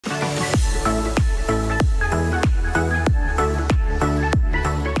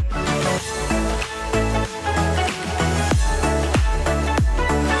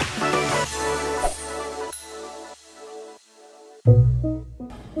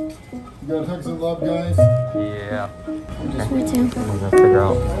got hugs and love, guys? Yeah. Okay. Me too. We're gonna figure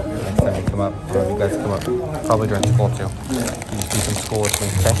out next time you come up, or you guys come up, probably during school too. You just do some school with me,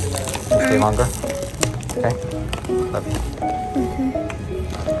 okay? You stay longer. Okay? Love you.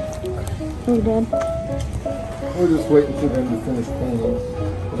 You did? We're just waiting for them to finish painting.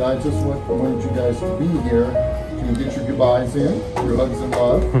 But I just wanted you guys to be here. You can get your goodbyes in, your hugs and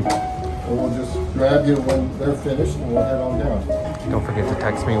love. And we'll just grab you when they're finished and we'll head on down. Don't forget to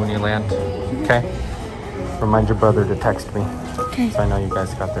text me when you land, okay? Remind your brother to text me. Okay. So I know you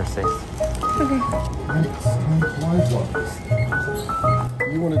guys got there safe. Okay.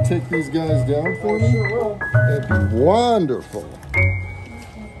 You want to take these guys down for me? Sure will. That'd be wonderful.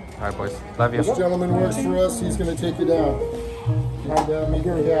 All right, boys. Love you. This gentleman works for us. He's going to take you down. Meet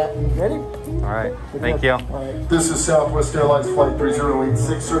your captain. Ready? All right. Thank you. All right. This is Southwest Airlines Flight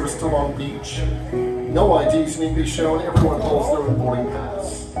 3086, service to Long Beach. No IDs need to be shown. Everyone holds their own boarding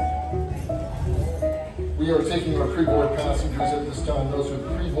pass. We are taking our pre-board passengers at this time. Those with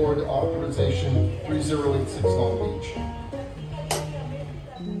pre-board authorization 3086 Long Beach.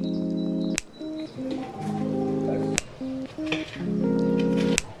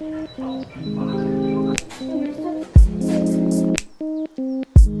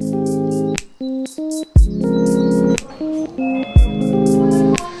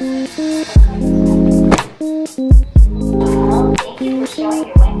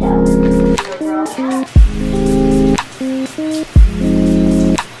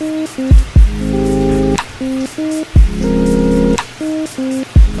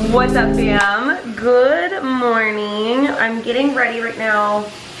 What's up, fam? Good morning. I'm getting ready right now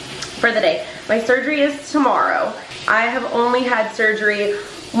for the day. My surgery is tomorrow. I have only had surgery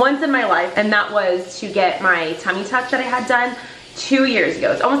once in my life, and that was to get my tummy tuck that I had done 2 years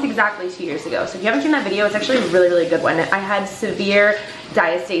ago. It's almost exactly 2 years ago. So if you haven't seen that video, it's actually a really, really good one. I had severe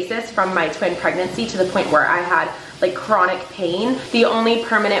diastasis from my twin pregnancy to the point where I had like chronic pain. The only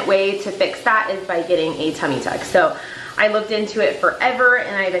permanent way to fix that is by getting a tummy tuck. So I looked into it forever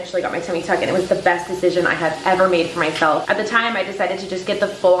and I eventually got my tummy tuck, and it was the best decision I have ever made for myself. At the time, I decided to just get the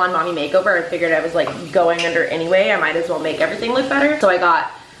full-on mommy makeover. I figured I was like going under anyway. I might as well make everything look better. So I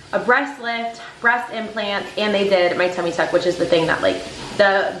got a breast lift, breast implants, and they did my tummy tuck, which is the thing that like,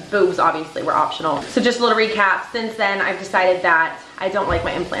 the boobs obviously were optional. So just a little recap, since then I've decided that I don't like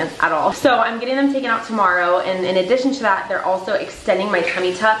my implants at all. So I'm getting them taken out tomorrow, and in addition to that, they're also extending my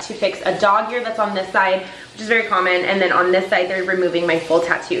tummy tuck to fix a dog ear that's on this side, which is very common, and then on this side they're removing my full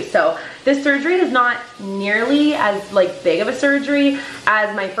tattoo. So this surgery is not nearly as like big of a surgery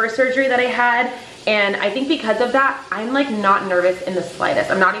as my first surgery that I had, and I think because of that, I'm like not nervous in the slightest.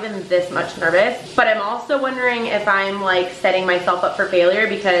 I'm not even this much nervous, but I'm also wondering if I'm like setting myself up for failure,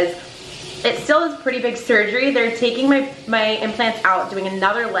 because it still is pretty big surgery. They're taking my implants out, doing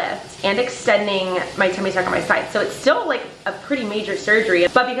another lift, and extending my tummy tuck on my side. So it's still like a pretty major surgery.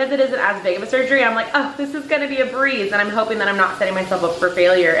 But because it isn't as big of a surgery, I'm like, oh, this is gonna be a breeze. And I'm hoping that I'm not setting myself up for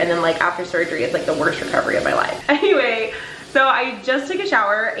failure. And then like after surgery, it's like the worst recovery of my life. Anyway, so I just took a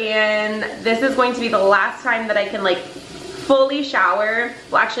shower, and this is going to be the last time that I can like fully shower.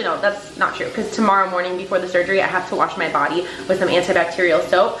 Well, actually no, that's not true, because tomorrow morning before the surgery, I have to wash my body with some antibacterial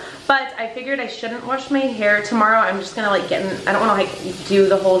soap. But I figured I shouldn't wash my hair tomorrow. I'm just gonna like get in, I don't wanna like do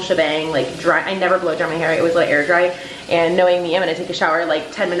the whole shebang, like dry. I never blow dry my hair, I always let it air dry. And knowing me, I'm gonna take a shower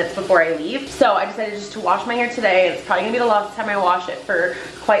like 10 minutes before I leave. So I decided just to wash my hair today. It's probably gonna be the last time I wash it for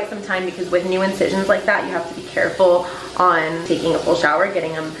quite some time, because with new incisions like that, you have to be careful on taking a full shower,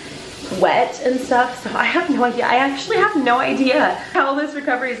 getting them wet and stuff. So I have no idea. I actually have no idea how this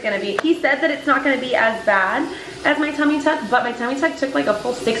recovery is gonna be. He said that it's not gonna be as bad as my tummy tuck, but my tummy tuck took like a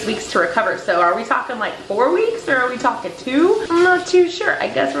full 6 weeks to recover. So are we talking like 4 weeks, or are we talking 2? I'm not too sure. I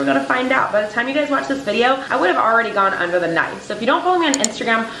guess we're gonna find out. By the time you guys watch this video, I would have already gone under the knife. So if you don't follow me on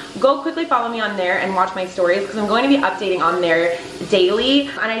Instagram, go quickly follow me on there and watch my stories, because I'm going to be updating on there daily.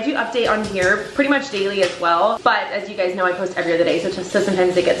 And I do update on here pretty much daily as well. But as you guys know, I post every other day, so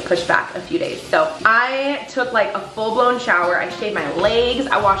sometimes it gets pushed back a few days. So I took like a full-blown shower. I shaved my legs,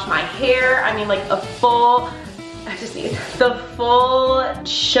 I washed my hair. I mean like a full, I just need the full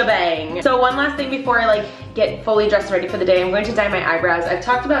shebang. So one last thing before I like get fully dressed and ready for the day, I'm going to dye my eyebrows. I've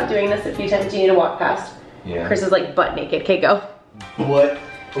talked about doing this a few times. Do you need to walk past? Yeah. Chris is like butt naked. Okay, go. What?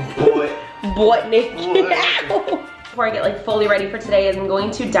 Butt naked. Before I get like fully ready for today, is I'm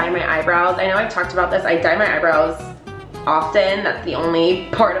going to dye my eyebrows. I know I've talked about this. I dye my eyebrows often. That's the only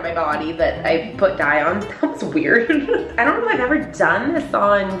part of my body that I put dye on. That was weird. I don't know if I've ever done this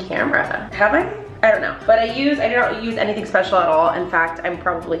on camera. Have I? I don't know, but I do not use anything special at all. In fact, I'm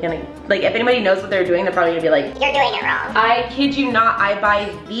probably gonna, like, if anybody knows what they're doing, they're probably gonna be like, you're doing it wrong. I kid you not, I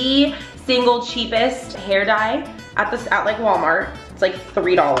buy the single cheapest hair dye at like Walmart. It's like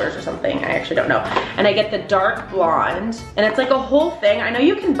 $3 or something, I actually don't know. And I get the dark blonde, and it's like a whole thing. I know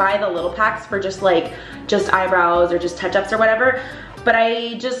you can buy the little packs for just eyebrows or just touch-ups or whatever, but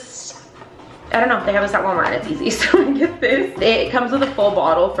I don't know, they have this at Walmart and it's easy, so I get this. It comes with a full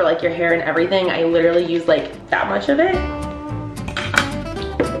bottle for like your hair and everything. I literally use like that much of it.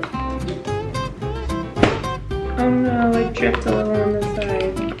 Oh no, it dripped a little on the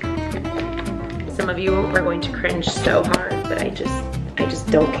side. Some of you are going to cringe so hard, but I just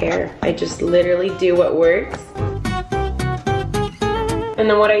don't care. I just literally do what works. And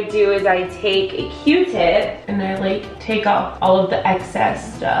then what I do is I take a Q-tip and I like take off all of the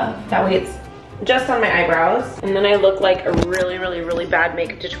excess stuff. That way it's just on my eyebrows. And then I look like a really, really, really bad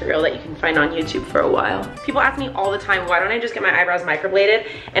makeup tutorial that you can find on YouTube for a while. People ask me all the time, why don't I just get my eyebrows microbladed?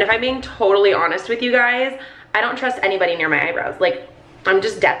 And if I'm being totally honest with you guys, I don't trust anybody near my eyebrows. Like, I'm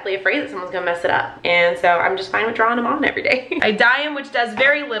just deathly afraid that someone's gonna mess it up. And so I'm just fine with drawing them on every day. I dye them, which does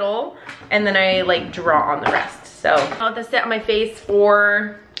very little, and then I like draw on the rest. So I'll let this sit on my face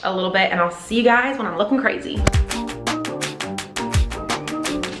for a little bit and I'll see you guys when I'm looking crazy.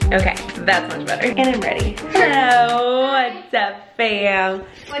 Okay, that's much better. And I'm ready. Hello, what's up, fam?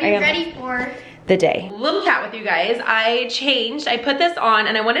 What are you ready for? The day. Little chat with you guys. I changed, I put this on,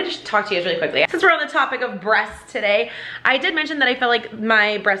 and I wanted to talk to you guys really quickly. Since we're on the topic of breasts today, I did mention that I felt like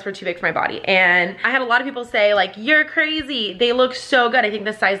my breasts were too big for my body. And I had a lot of people say like, you're crazy. They look so good. I think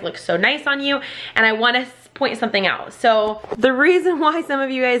the size looks so nice on you. And I want to point something out. So the reason why some of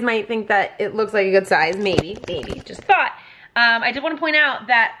you guys might think that it looks like a good size, maybe, just thought, I did want to point out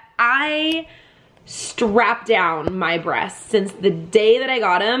that I strapped down my breasts since the day that I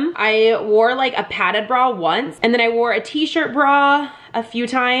got them. I wore like a padded bra once, and then I wore a t-shirt bra a few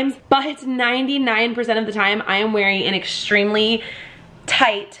times, but 99% of the time I am wearing an extremely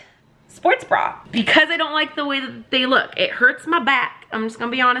tight sports bra because I don't like the way that they look. It hurts my back. I'm just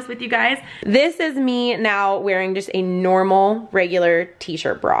gonna be honest with you guys. This is me now wearing just a normal, regular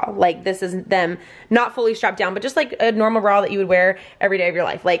t-shirt bra. Like, this is them not fully strapped down, but just like a normal bra that you would wear every day of your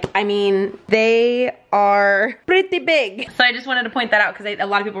life. Like, I mean, they are pretty big. So I just wanted to point that out because a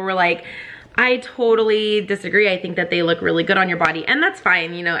lot of people were like, I totally disagree. I think that they look really good on your body, and that's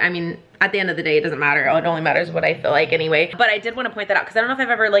fine. You know, I mean, at the end of the day, it doesn't matter. It only matters what I feel like anyway. But I did want to point that out because I don't know if I've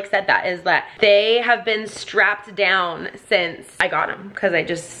ever like said that, is that they have been strapped down since I got them because I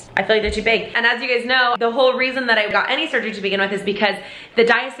feel like they're too big. And as you guys know, the whole reason that I got any surgery to begin with is because the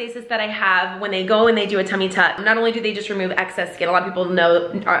diastasis that I have when they go and they do a tummy tuck, not only do they just remove excess skin, a lot of people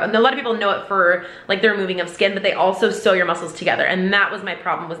know it for like the removing of skin, but they also sew your muscles together. And that was my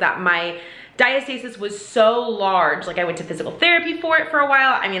problem, was that my diastasis was so large. Like, I went to physical therapy for it for a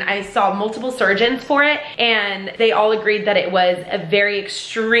while. I mean, I saw multiple surgeons for it, and they all agreed that it was a very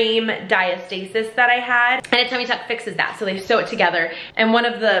extreme diastasis that I had. And a tummy tuck fixes that, so they sew it together. And one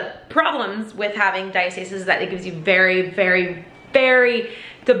of the problems with having diastasis is that it gives you very, very, very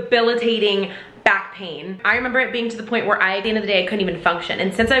debilitating back pain. I remember it being to the point where at the end of the day, I couldn't even function.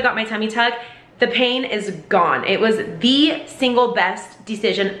 And since I got my tummy tuck, the pain is gone. It was the single best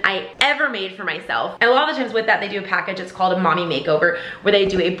decision I ever made for myself. And a lot of the times with that, they do a package, it's called a mommy makeover, where they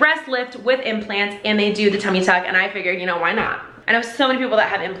do a breast lift with implants and they do the tummy tuck, and I figured, you know, why not? I know so many people that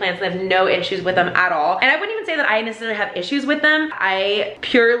have implants and have no issues with them at all. And I wouldn't even say that I necessarily have issues with them. I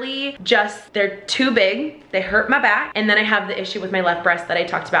purely just, they're too big, they hurt my back, and then I have the issue with my left breast that I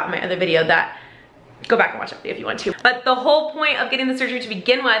talked about in my other video that, go back and watch that video if you want to. But the whole point of getting the surgery to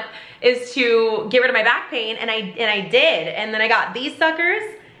begin with is to get rid of my back pain, and I did. And then I got these suckers,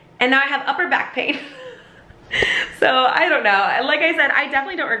 and now I have upper back pain. So I don't know. Like I said, I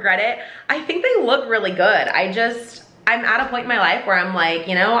definitely don't regret it. I think they look really good. I'm at a point in my life where I'm like,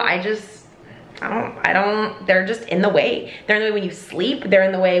 you know, they're just in the way. They're in the way when you sleep, they're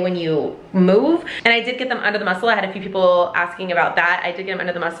in the way when you move. And I did get them under the muscle. I had a few people asking about that. I did get them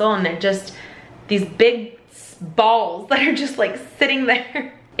under the muscle, and they're just these big balls that are just like sitting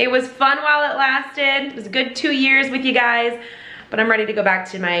there. It was fun while it lasted. It was a good 2 years with you guys, but I'm ready to go back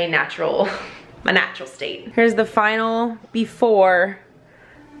to my natural state. Here's the final before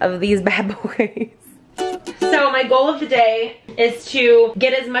of these bad boys. So my goal of the day is to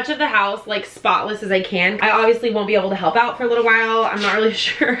get as much of the house like spotless as I can. I obviously won't be able to help out for a little while. I'm not really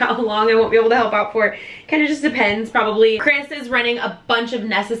sure how long I won't be able to help out for. Kind of just depends, probably. Chris is running a bunch of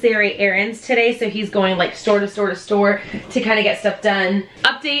necessary errands today, so he's going like store to store to store to kind of get stuff done.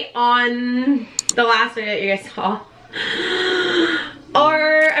 Update on the last video that you guys saw.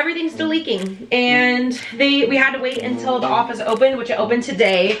 everything's still leaking, and we had to wait until the office opened, which it opened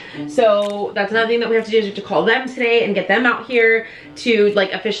today. So that's another thing that we have to do, is we have to call them today and get them out here to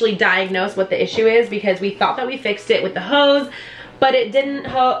like officially diagnose what the issue is, because we thought that we fixed it with the hose, but it didn't.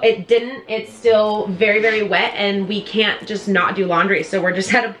 It's still very, very wet, and we can't just not do laundry. So we're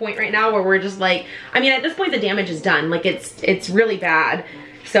just at a point right now where we're just like, I mean, at this point the damage is done. Like it's really bad.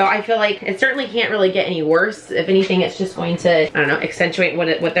 So I feel like it certainly can't really get any worse. If anything, it's just going to, I don't know, accentuate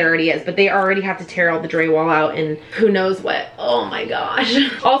what there already is. But they already have to tear all the drywall out and who knows what. Oh my gosh.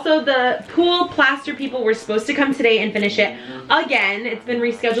 Also, the pool plaster people were supposed to come today and finish it again. It's been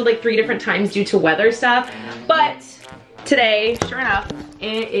rescheduled like 3 different times due to weather stuff. But today, sure enough,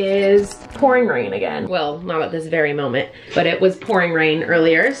 it is pouring rain again. Well, not at this very moment, but it was pouring rain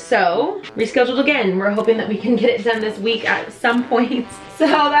earlier. So rescheduled again. We're hoping that we can get it done this week at some point. So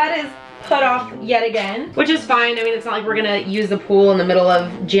that is put off yet again, which is fine. I mean, it's not like we're gonna use the pool in the middle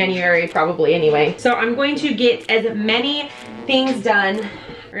of January probably anyway. So I'm going to get as many things done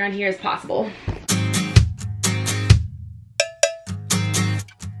around here as possible.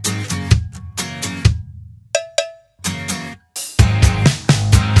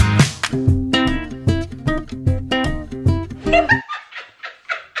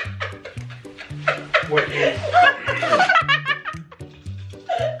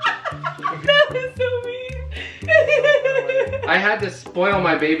 I had to spoil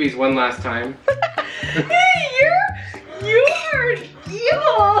my babies one last time. You are evil.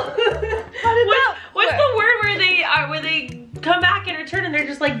 What's the word where they come back and return and they're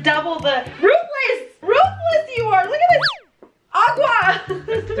just like double the ruthless? Ruthless you are. Look at this. Aqua.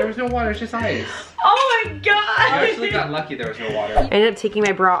 There was no water, it's just ice. Oh my god. I actually got lucky there was no water. I ended up taking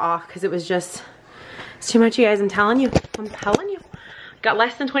my bra off because it was just, it's too much, you guys. I'm telling you. Got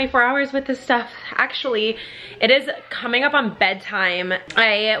less than 24 hours with this stuff. Actually, it is coming up on bedtime.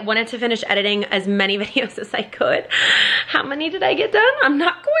 I wanted to finish editing as many videos as I could. How many did I get done? I'm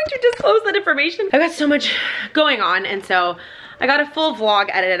not going to disclose that information. I've got so much going on, and so I got a full vlog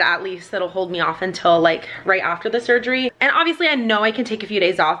edited at least that'll hold me off until like right after the surgery. And obviously I know I can take a few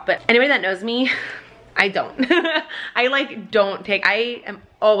days off, but anybody that knows me, I don't. I am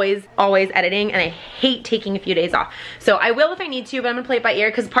always editing, and I hate taking a few days off. So I will if I need to, but I'm gonna play it by ear,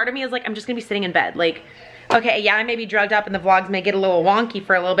 because part of me is like, I'm just gonna be sitting in bed. Like, okay, yeah, I may be drugged up and the vlogs may get a little wonky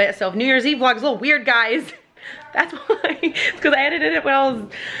for a little bit. So if New Year's Eve vlog's a little weird, guys, that's why. It's because I edited it when I was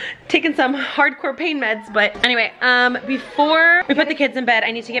taking some hardcore pain meds. But anyway, before we put the kids in bed,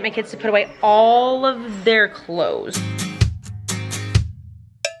 I need to get my kids to put away all of their clothes.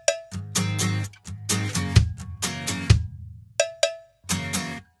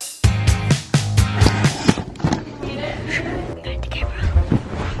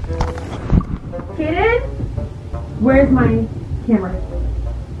 Kaden, where's my camera?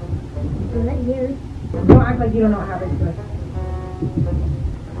 Right here. Don't act like you don't know what happened to it.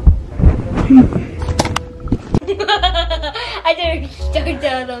 I didn't start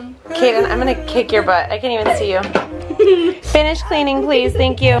on them. Kaden, I'm gonna kick your butt. I can't even see you. Finish cleaning, please.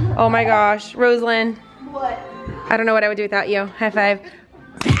 Thank you. Oh my gosh, Rosalind. What? I don't know what I would do without you. High five.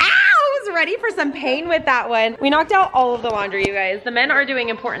 Ready for some pain with that one. We knocked out all of the laundry, you guys. The men are doing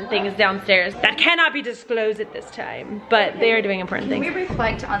important things downstairs that cannot be disclosed at this time, but they are doing important things. Can we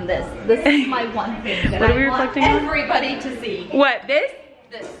reflect on this? This is my one thing that What are we I want reflecting on? everybody to see. What, this?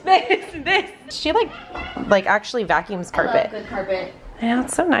 This. She like actually vacuums I love carpet. good carpet. Yeah,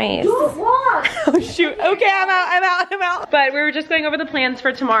 it's so nice. Don't walk. Oh shoot, okay, I'm out. But we were just going over the plans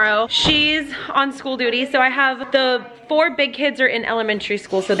for tomorrow. She's on school duty, so I have the 4 big kids are in elementary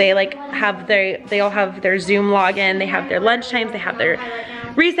school, so they like have they all have their Zoom login, they have their lunch times, they have their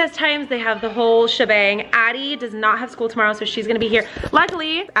recess times, they have the whole shebang. Addie does not have school tomorrow, so she's gonna be here.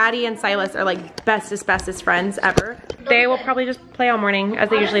 Luckily, Addie and Silas are like bestest friends ever. They will probably just play all morning, as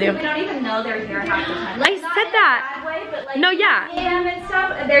they usually do. We don't even know they're here half the time. Like, I said that. Bad way, but like, No, yeah. And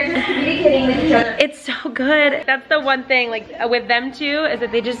stuff, they're just communicating with each other. It's so good. That's the one thing, like with them too, is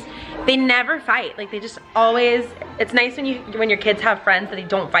that they never fight. Like they just always, it's nice when your kids have friends that they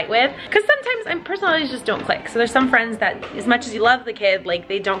don't fight with. Because sometimes personalities just don't click. So there's some friends that, as much as you love the kid, like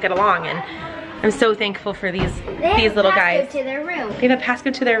they don't get along. And I'm so thankful for these little guys. To their room. They have a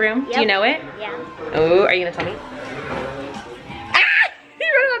passcode to their room. Yep. Do you know it? Yeah. Oh, are you gonna tell me?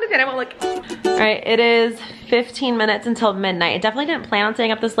 I won't look. All right, it is 15 minutes until midnight. I definitely didn't plan on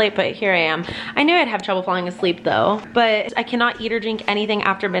staying up this late, but here I am. I knew I'd have trouble falling asleep though, but I cannot eat or drink anything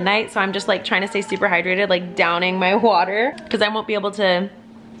after midnight, so I'm just like trying to stay super hydrated, like downing my water, because I won't be able to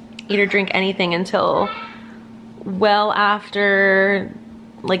eat or drink anything until well after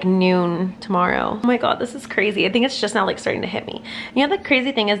like noon tomorrow. Oh my God, this is crazy. I think it's just now like starting to hit me. You know, the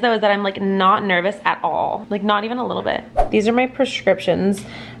crazy thing is though, is that I'm like not nervous at all. Like not even a little bit. These are my prescriptions.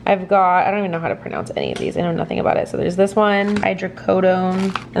 I've got, I don't even know how to pronounce any of these. I know nothing about it. So there's this one,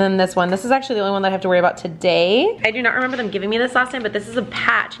 hydrocodone, and then this one. This is actually the only one that I have to worry about today. I do not remember them giving me this last time, but this is a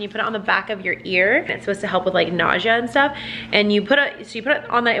patch and you put it on the back of your ear. And it's supposed to help with like nausea and stuff. And you put it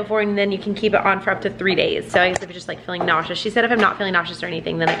on that before and then you can keep it on for up to 3 days. So I guess if you're just like feeling nauseous. She said if I'm not feeling nauseous or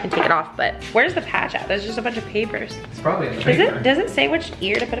anything, then I can take it off. But where's the patch at? There's just a bunch of papers. It's probably in the paper. Does it say which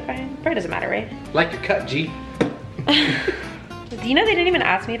ear to put it behind? Probably doesn't matter, right? Like your cut, G. Do you know they didn't even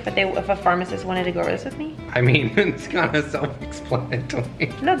ask me if a pharmacist wanted to go over this with me? I mean, it's kind of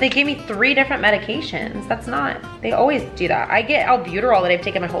self-explanatory. No, they gave me 3 different medications. That's not, they always do that. I get albuterol that I've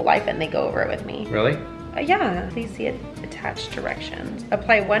taken my whole life and they go over it with me. Really? Yeah, please see attached directions.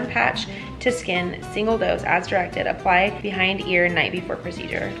 Apply 1 patch to skin, single dose as directed. Apply behind ear night before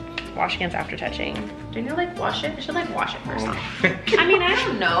procedure. Wash hands after touching. Do you need to like wash it? I should like wash it first. I mean, I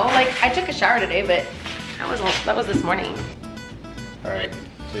don't know. Like I took a shower today, but that was this morning. All right,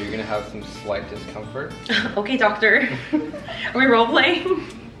 so you're gonna have some slight discomfort. Okay, doctor. Are we role playing?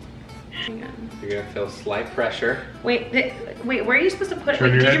 You're gonna feel slight pressure. Wait, where are you supposed to put it? Turn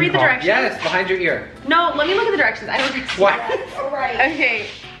your Did head you read and the cough. directions? Yes, behind your ear. No, let me look at the directions. I don't What? All right. Okay.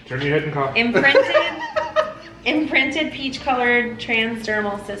 Turn your head and cough. Imprinted peach-colored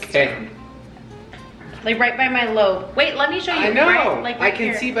transdermal system. Okay. Like right by my lobe. Wait, let me show you. I know. Right I can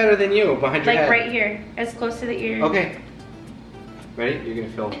here. see better than you behind your Like head. right here, as close to the ear. Okay. Ready? You're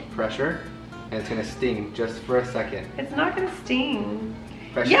gonna feel pressure, and it's gonna sting just for a second. It's not gonna sting.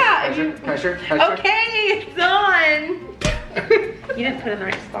 Pressure, Yeah. pressure. Okay, it's on. You didn't put it in the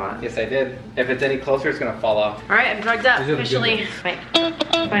right spot. Yes, I did. If it's any closer, it's gonna fall off. All right, I'm drugged up These are the good officially. ones. Right.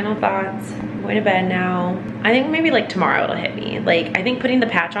 Final thoughts. I'm going to bed now. I think maybe like tomorrow it'll hit me. Like I think putting the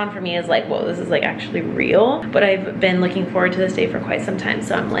patch on for me is like, whoa, this is like actually real. But I've been looking forward to this day for quite some time.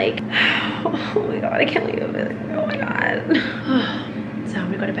 So I'm like, oh my God, I can't believe it. Oh my God. So I'm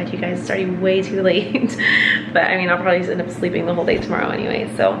gonna go to bed, you guys. It's already way too late. But I mean, I'll probably just end up sleeping the whole day tomorrow anyway.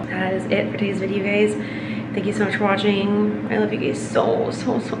 So that is it for today's video, guys. Thank you so much for watching. I love you guys so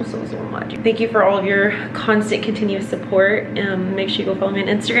much. Thank you for all of your constant, continuous support. Make sure you go follow me on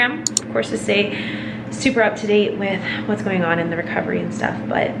Instagram, of course, to stay super up to date with what's going on in the recovery and stuff.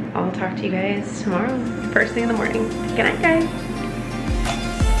 But I'll talk to you guys tomorrow, first thing in the morning. Good night, guys.